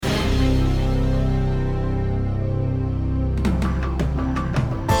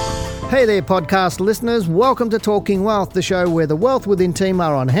Hey there, podcast listeners. Welcome to Talking Wealth, the show where the Wealth Within team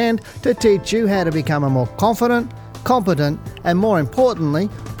are on hand to teach you how to become a more confident, competent, and more importantly,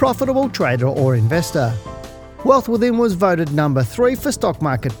 profitable trader or investor. Wealth Within was voted number 3 for Stock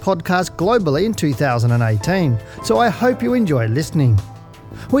Market Podcast globally in 2018, so I hope you enjoy listening.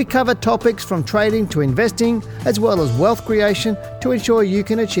 We cover topics from trading to investing, as well as wealth creation to ensure you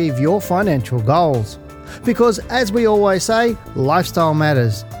can achieve your financial goals. Because as we always say, lifestyle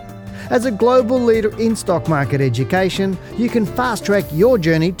matters. As a global leader in stock market education, you can fast-track your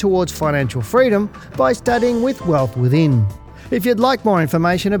journey towards financial freedom by studying with Wealth Within. If you'd like more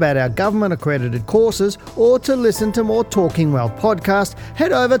information about our government-accredited courses or to listen to more Talking Wealth podcasts,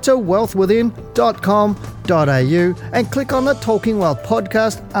 head over to wealthwithin.com.au and click on the Talking Wealth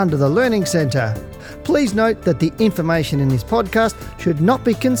podcast under the Learning Centre. Please note that the information in this podcast should not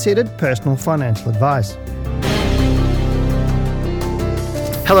be considered personal financial advice.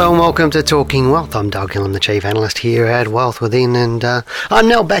 Hello and welcome to Talking Wealth. I'm Doug Hill, I'm the Chief Analyst here at Wealth Within, and I'm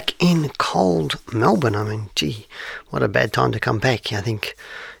now back in cold Melbourne. I mean, gee, what a bad time to come back. I think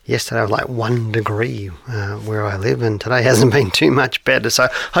yesterday was like 1 degree where I live, and today hasn't been too much better. So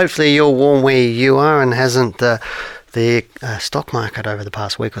hopefully you're warm where you are and hasn't the stock market over the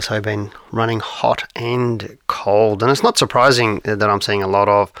past week or so been running hot and cold. And it's not surprising that I'm seeing a lot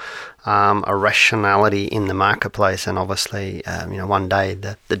of irrationality in the marketplace. And obviously, one day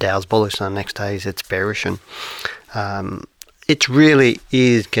the Dow's bullish and the next day it's bearish. And it really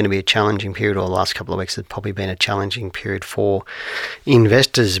is going to be a challenging period, or the last couple of weeks has probably been a challenging period for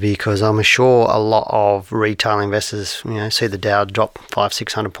investors, because I'm sure a lot of retail investors, see the Dow drop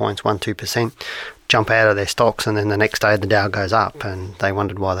 500-600 points, 1-2%, jump out of their stocks, and then the next day the Dow goes up and they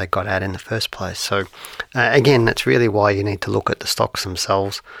wondered why they got out in the first place. So again, that's really why you need to look at the stocks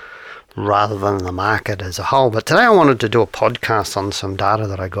themselves rather than the market as a whole. But today I wanted to do a podcast on some data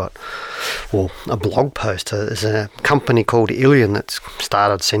that I got, or a blog post. There's a company called Illion that's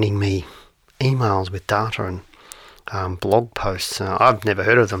started sending me emails with data and blog posts. I've never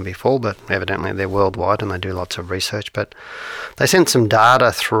heard of them before, but evidently they're worldwide and they do lots of research. But they sent some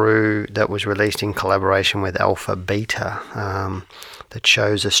data through that was released in collaboration with Alpha Beta that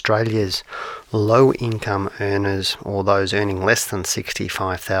shows Australia's low-income earners, or those earning less than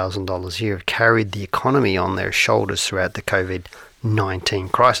 $65,000 a year, have carried the economy on their shoulders throughout the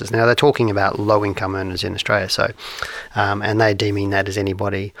COVID-19 crisis. Now, they're talking about low-income earners in Australia, so and they're deeming that as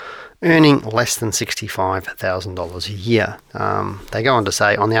anybody earning less than $65,000 a year. They go on to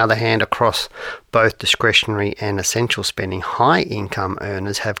say, on the other hand, across both discretionary and essential spending, high-income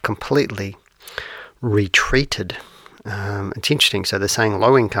earners have completely retreated. It's interesting. So they're saying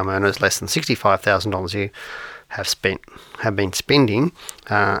low-income earners less than $65,000 a year have been spending,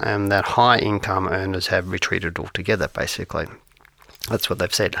 and that high-income earners have retreated altogether, basically. That's what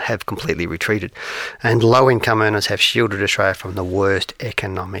they've said, have completely retreated. And low-income earners have shielded Australia from the worst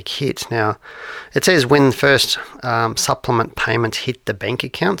economic hits. Now, it says when first supplement payments hit the bank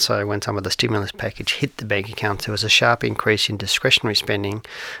account, so when some of the stimulus package hit the bank account, there was a sharp increase in discretionary spending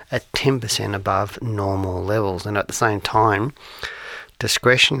at 10% above normal levels. And at the same time,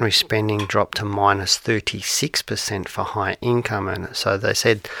 discretionary spending dropped to minus 36% for high income earners. So they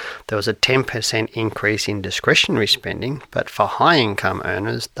said there was a 10% increase in discretionary spending, but for high income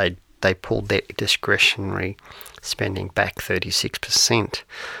earners, they pulled their discretionary spending back 36%.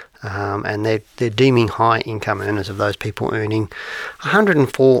 And they're deeming high income earners of those people earning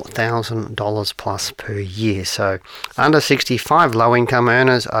 $104,000 plus per year. So under 65, low income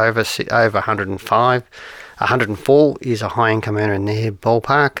earners, over 105. 104 is a high-income earner in their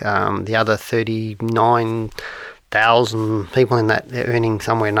ballpark. The other 39,000 people in that, they're earning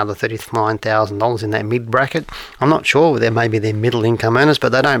somewhere another $39,000 in that mid-bracket. I'm not sure. Maybe they're middle-income earners,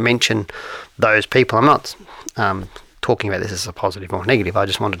 but they don't mention those people. I'm not talking about this as a positive or negative. I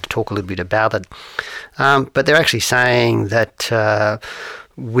just wanted to talk a little bit about it. But they're actually saying that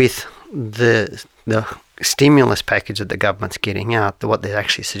with the stimulus package that the government's getting out, what they're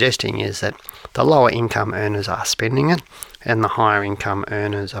actually suggesting is that the lower income earners are spending it and the higher income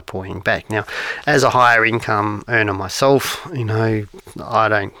earners are pulling back. Now, as a higher income earner myself, a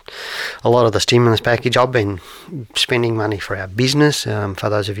lot of the stimulus package, I've been spending money for our business. For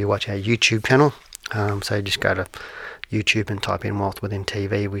those of you who watch our YouTube channel, so just go to YouTube and type in Wealth Within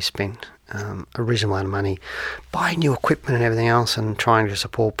TV. We spent a reasonable amount of money buying new equipment and everything else and trying to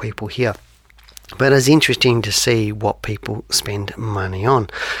support people here. But it's interesting to see what people spend money on,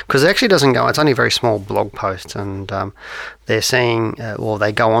 because it actually doesn't go, it's only a very small blog post, and they're saying,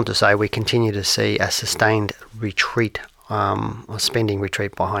 they go on to say, we continue to see a sustained retreat, or spending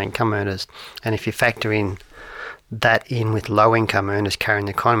retreat by high income earners. And if you factor in that in with low-income earners carrying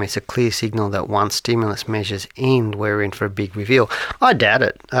the economy, it's a clear signal that once stimulus measures end, we're in for a big reveal. I doubt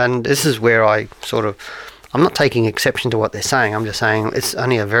it, and this is where I'm not taking exception to what they're saying. I'm just saying it's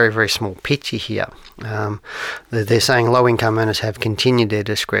only a very, very small picture here. They're saying low-income earners have continued their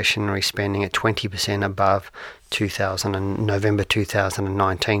discretionary spending at 20% above November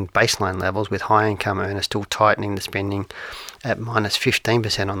 2019 baseline levels, with high-income earners still tightening the spending at minus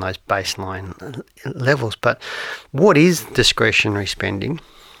 15% on those baseline levels. But what is discretionary spending?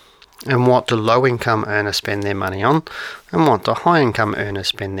 And what do low-income earners spend their money on, and what do high-income earners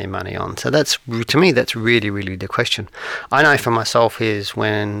spend their money on? So that's, to me, that's really, really the question. I know for myself is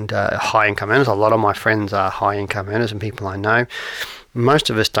when high-income earners, a lot of my friends are high-income earners and people I know, most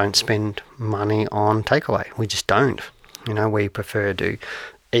of us don't spend money on takeaway. We just don't. We prefer to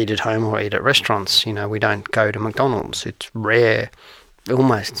eat at home or eat at restaurants. We don't go to McDonald's. It's rare.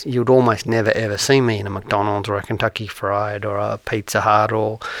 You'd almost never ever see me in a McDonald's or a Kentucky Fried or a Pizza Hut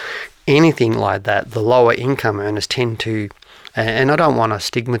or anything like that. The lower income earners tend to, and I don't want to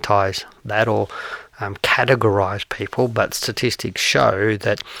stigmatise that or categorise people, but statistics show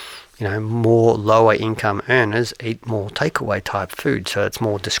that more lower income earners eat more takeaway type food, so it's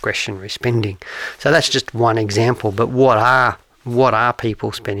more discretionary spending. So that's just one example. But what are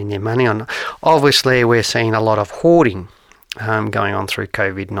people spending their money on? Obviously, we're seeing a lot of hoarding going on through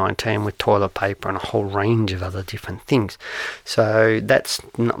COVID-19 with toilet paper and a whole range of other different things. So that's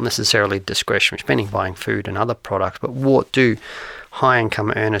not necessarily discretionary spending, buying food and other products, but what do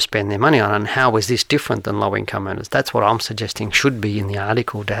high-income earners spend their money on, and how is this different than low-income earners? That's what I'm suggesting should be in the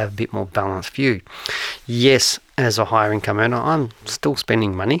article to have a bit more balanced view. Yes, as a higher-income earner, I'm still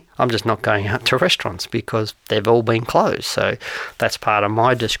spending money. I'm just not going out to restaurants because they've all been closed. So that's part of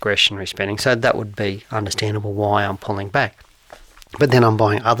my discretionary spending. So that would be understandable why I'm pulling back. But then I'm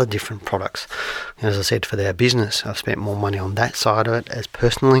buying other different products. As I said, for their business, I've spent more money on that side of it as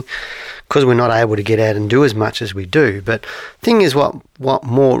personally, because we're not able to get out and do as much as we do. But thing is, what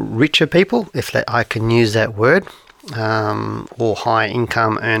more richer people, if I can use that word, or high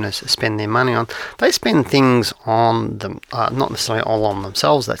income earners spend their money on, they spend things on them, not necessarily all on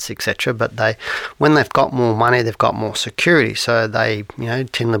themselves, that's etc. But when they've got more money, they've got more security. So they,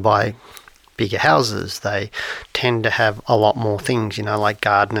 tend to buy bigger houses. They tend to have a lot more things, like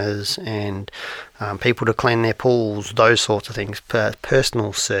gardeners and people to clean their pools, those sorts of things,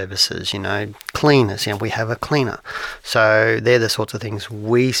 personal services, cleaners. We have a cleaner. So they're the sorts of things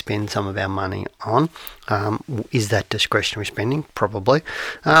we spend some of our money on. Is that discretionary spending? Probably.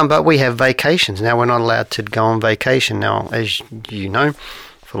 But we have vacations. Now, we're not allowed to go on vacation. Now, as you know,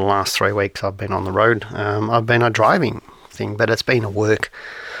 for the last 3 weeks I've been on the road. I've been a driving thing, but it's been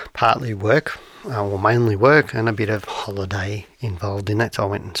partly work, or mainly work, and a bit of holiday involved in that. So I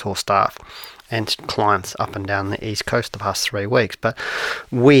went and saw staff and clients up and down the East Coast the past 3 weeks. But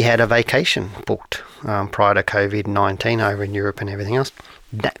we had a vacation booked prior to COVID-19 over in Europe and everything else.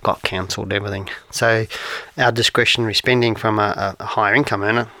 That got cancelled, everything. So our discretionary spending from a higher income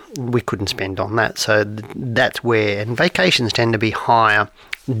earner, we couldn't spend on that. So that's where, and vacations tend to be higher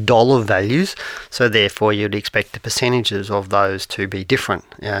dollar values, so therefore you'd expect the percentages of those to be different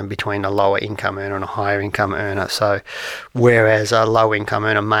between a lower income earner and a higher income earner. So whereas a low income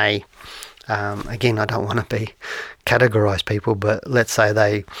earner may, again, I don't want to categorise people, but let's say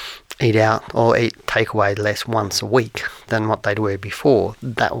they eat out or eat takeaway less once a week than what they'd were before,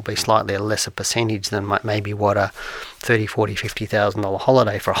 that will be slightly a lesser percentage than maybe what a $30,000, $40,000, $50,000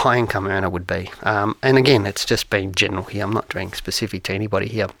 holiday for a high income earner would be. And again, it's just being general here. I'm not being specific to anybody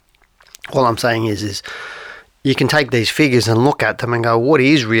here. All I'm saying is you can take these figures and look at them and go, what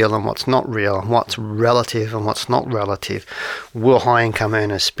is real and what's not real, and what's relative and what's not relative. Will high income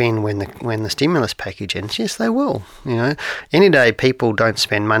earners spend when the stimulus package ends? Yes, they will. Any day people don't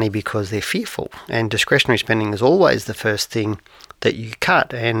spend money because they're fearful, and discretionary spending is always the first thing that you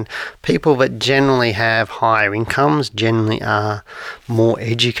cut. And people that generally have higher incomes generally are more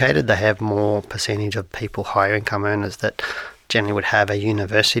educated. They have more percentage of people, higher income earners, that generally would have a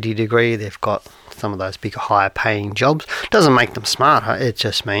university degree. They've got some of those bigger, higher paying jobs. Doesn't make them smarter. It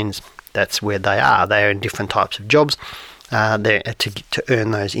just means that's where they are. They are in different types of jobs there to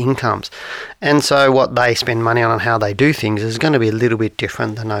earn those incomes. And so what they spend money on and how they do things is going to be a little bit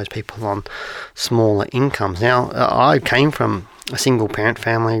different than those people on smaller incomes. Now, I came from a single parent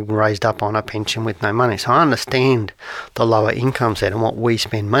family raised up on a pension with no money. So I understand the lower income set and what we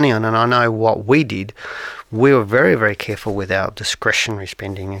spend money on, and I know what we did. We were very, very careful with our discretionary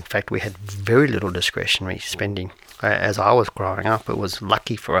spending. In fact, we had very little discretionary spending as I was growing up, it was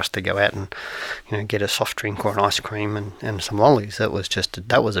lucky for us to go out and, get a soft drink or an ice cream and some lollies. That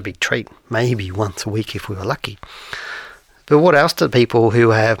was a big treat, maybe once a week if we were lucky. But what else do people who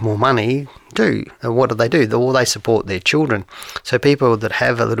have more money do? What do? Well, they support their children. So people that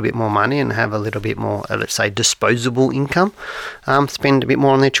have a little bit more money and have a little bit more, let's say, disposable income, spend a bit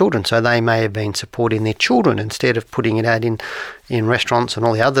more on their children. So they may have been supporting their children instead of putting it out in restaurants and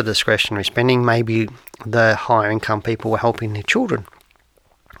all the other discretionary spending. Maybe the higher income people were helping their children.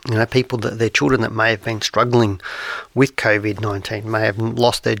 Their children that may have been struggling with COVID-19, may have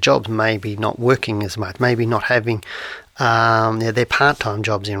lost their jobs, maybe not working as much, maybe not having their part-time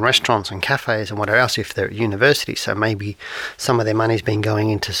jobs in restaurants and cafes and whatever else if they're at university. So maybe some of their money's been going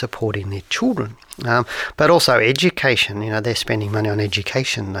into supporting their children. But also education, they're spending money on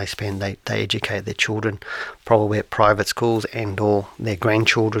education. They educate their children probably at private schools and or their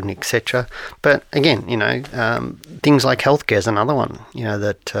grandchildren, etc. But again, things like healthcare is another one,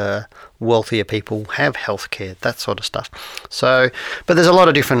 that wealthier people have healthcare, that sort of stuff. So, but there's a lot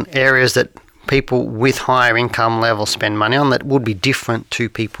of different areas that people with higher income levels spend money on that would be different to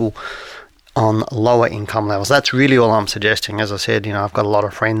people on lower income levels. That's really all I'm suggesting. As I said, I've got a lot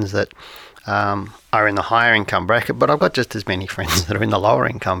of friends that are in the higher income bracket, but I've got just as many friends that are in the lower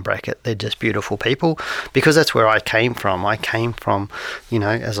income bracket. They're just beautiful people because that's where I came from. I came from,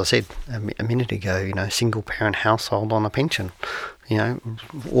 as I said a minute ago, single parent household on a pension,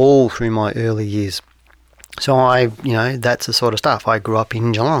 all through my early years. So that's the sort of stuff. I grew up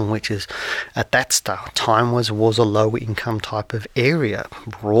in Geelong, which is at that time was a low income type of area,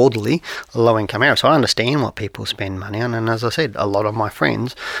 broadly a low income area. So I understand what people spend money on. And as I said, a lot of my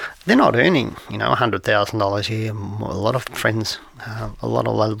friends, they're not earning, $100,000 a year. A lot of friends, a lot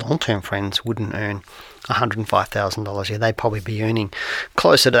of long-term friends wouldn't earn $105,000 a year. They'd probably be earning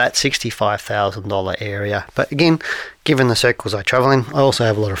closer to that $65,000 area. But again, given the circles I travel in, I also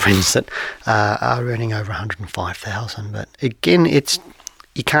have a lot of friends that are earning over $105,000. But again,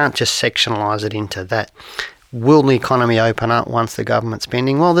 you can't just sectionalise it into that. Will the economy open up once the government's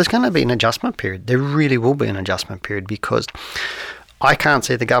spending? Well, there's going to be an adjustment period. There really will be an adjustment period because I can't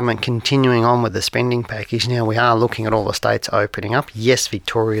see the government continuing on with the spending package. Now, we are looking at all the states opening up. Yes,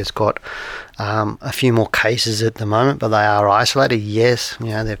 Victoria's got a few more cases at the moment, but they are isolated. Yes,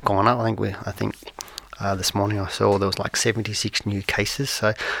 they've gone up. I think this morning I saw there was like 76 new cases.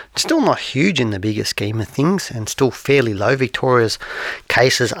 So still not huge in the bigger scheme of things and still fairly low. Victoria's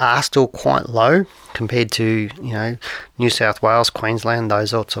cases are still quite low compared to, New South Wales, Queensland,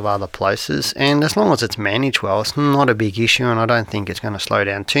 those sorts of other places. And as long as it's managed well, it's not a big issue and I don't think it's going to slow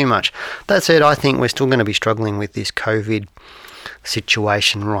down too much. That said, I think we're still going to be struggling with this COVID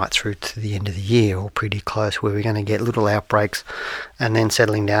situation right through to the end of the year or pretty close, where we're going to get little outbreaks and then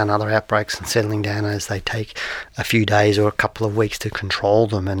settling down, other outbreaks and settling down as they take a few days or a couple of weeks to control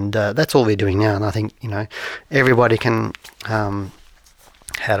them. And that's all we're doing now. And I think, everybody can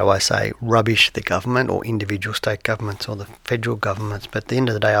rubbish the government or individual state governments or the federal governments. But at the end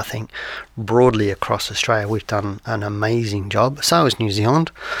of the day, I think broadly across Australia, we've done an amazing job. So has New Zealand.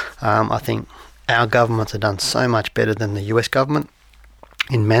 I think our governments have done so much better than the US government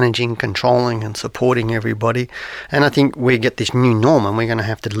in managing, controlling and supporting everybody. And I think we get this new norm and we're going to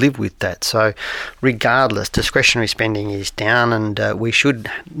have to live with that. So regardless, discretionary spending is down and we should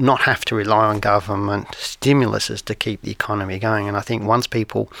not have to rely on government stimuluses to keep the economy going. And I think once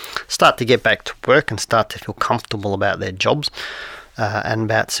people start to get back to work and start to feel comfortable about their jobs, and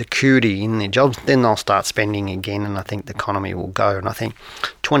about security in their jobs, then they'll start spending again and I think the economy will go. And I think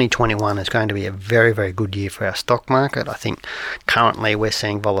 2021 is going to be a very, very good year for our stock market. I think currently we're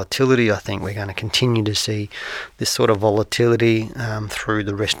seeing volatility. I think we're going to continue to see this sort of volatility through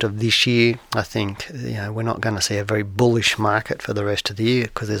the rest of this year. I think we're not going to see a very bullish market for the rest of the year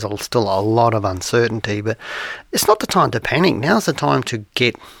because there's still a lot of uncertainty, but it's not the time to panic. Now's the time to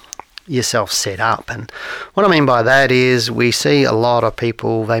get yourself set up. And what I mean by that is we see a lot of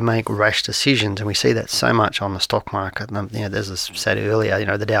people, they make rash decisions and we see that so much on the stock market. As I said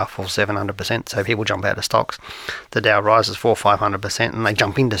earlier, the Dow falls 700%, so people jump out of stocks. The Dow rises 500% and they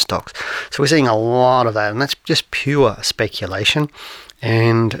jump into stocks. So we're seeing a lot of that and that's just pure speculation.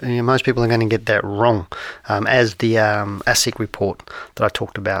 And most people are going to get that wrong. As the ASIC report that I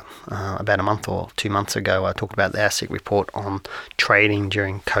talked about a month or 2 months ago, I talked about the ASIC report on trading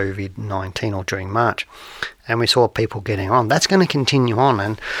during COVID-19 or during March. and we saw people getting on. That's going to continue on,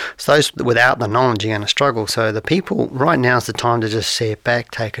 and those without the knowledge are going to struggle. So the people, right now is the time to just sit back,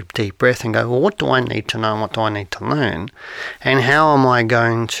 take a deep breath and go, well, what do I need to know and what do I need to learn? And how am I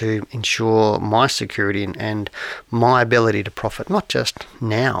going to ensure my security and my ability to profit, not just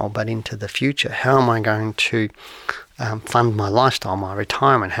now, but into the future? How am I going to fund my lifestyle, my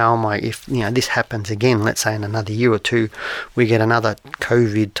retirement? How am I, if this happens again, let's say in another year or two, we get another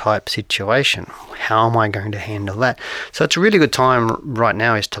COVID type situation, how am I going to handle that? So it's a really good time right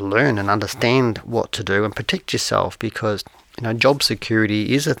now is to learn and understand what to do and protect yourself, because job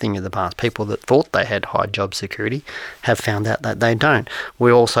security is a thing of the past. People that thought they had high job security have found out that they don't.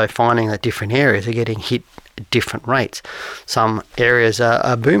 We're also finding that different areas are getting hit at different rates. Some areas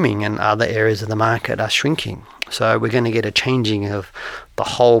are booming and other areas of the market are shrinking. So we're going to get a changing of the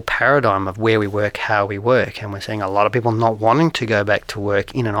whole paradigm of where we work, how we work. And we're seeing a lot of people not wanting to go back to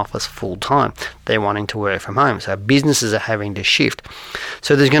work in an office full time. They're wanting to work from home. So businesses are having to shift.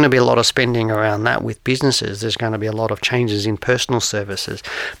 So there's going to be a lot of spending around that with businesses. There's going to be a lot of changes in personal services.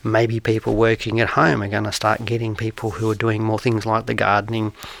 Maybe people working at home are going to start getting people who are doing more things like the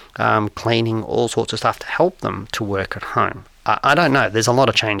gardening, cleaning, all sorts of stuff to help them to work at home. I don't know. There's a lot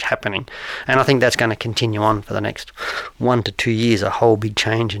of change happening, and I think that's going to continue on for the next 1 to 2 years, a whole big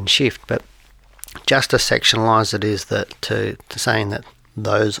change and shift. But just as sectionalised it is that to saying that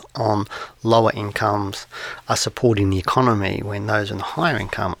those on lower incomes are supporting the economy when those in higher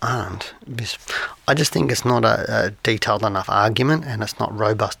income aren't. I just think it's not a detailed enough argument, and it's not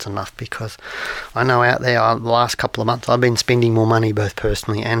robust enough, because I know out there the last couple of months I've been spending more money both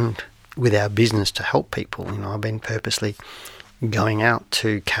personally and with our business to help people. I've been purposely going out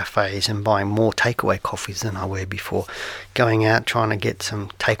to cafes and buying more takeaway coffees than I were before, going out trying to get some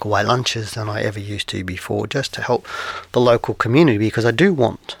takeaway lunches than I ever used to before, just to help the local community, because I do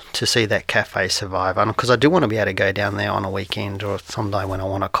want to see that cafe survive, and because I do want to be able to go down there on a weekend or someday when I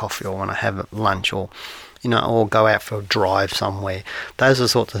want a coffee or when I have lunch, or or go out for a drive somewhere. Those are the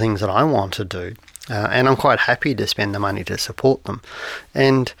sorts of things that I want to do, and I'm quite happy to spend the money to support them.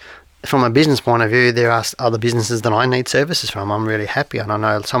 And from a business point of view, there are other businesses that I need services from. I'm really happy, and I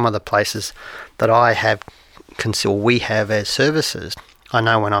know some of the places that we have as services. I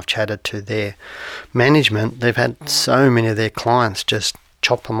know when I've chatted to their management, they've had so many of their clients just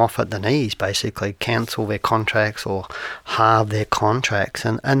chop them off at the knees, basically cancel their contracts or halve their contracts,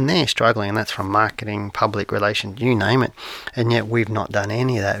 and they're struggling, and that's from marketing, public relations, you name it. And yet we've not done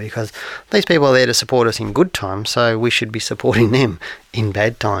any of that, because these people are there to support us in good times, so we should be supporting them in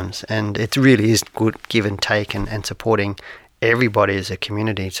bad times. And it really is good give and take, and supporting everybody as a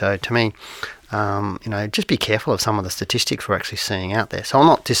community. So to me, just be careful of some of the statistics we're actually seeing out there. So I'm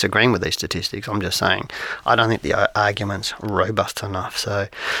not disagreeing with these statistics. I'm just saying I don't think the argument's robust enough. So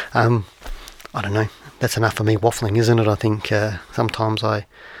I don't know. That's enough for me waffling, isn't it? I think sometimes I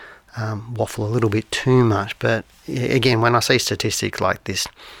waffle a little bit too much. But again, when I see statistics like this,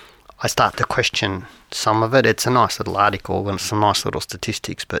 I start to question some of it. It's a nice little article and some nice little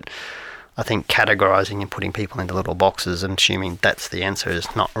statistics, but I think categorising and putting people into little boxes and assuming that's the answer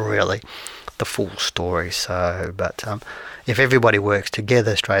is not really the full story. So, but if everybody works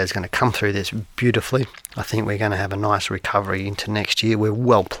together, Australia's going to come through this beautifully. I think we're going to have a nice recovery into next year. We're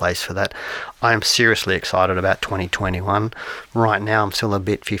well placed for that. I am seriously excited about 2021. Right now, I'm still a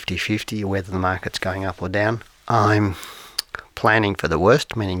bit 50-50 whether the market's going up or down. I'm planning for the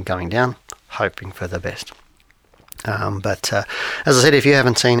worst, meaning going down, hoping for the best. But as I said, if you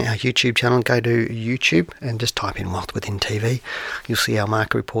haven't seen our YouTube channel, go to YouTube and just type in Wealth Within TV. You'll see our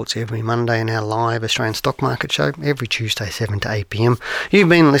market reports every Monday and our live Australian stock market show every Tuesday 7 to 8 p.m. You've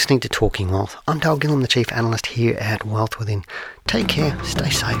been listening to Talking Wealth. I'm Dale Gillham, the Chief Analyst here at Wealth Within. Take care, stay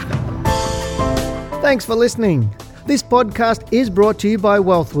safe. Thanks for listening. This podcast is brought to you by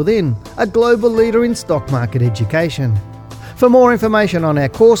Wealth Within, a global leader in stock market education. For more information on our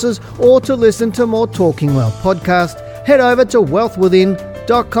courses or to listen to more Talking Wealth podcasts, head over to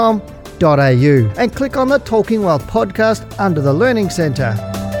wealthwithin.com.au and click on the Talking Wealth podcast under the Learning Centre.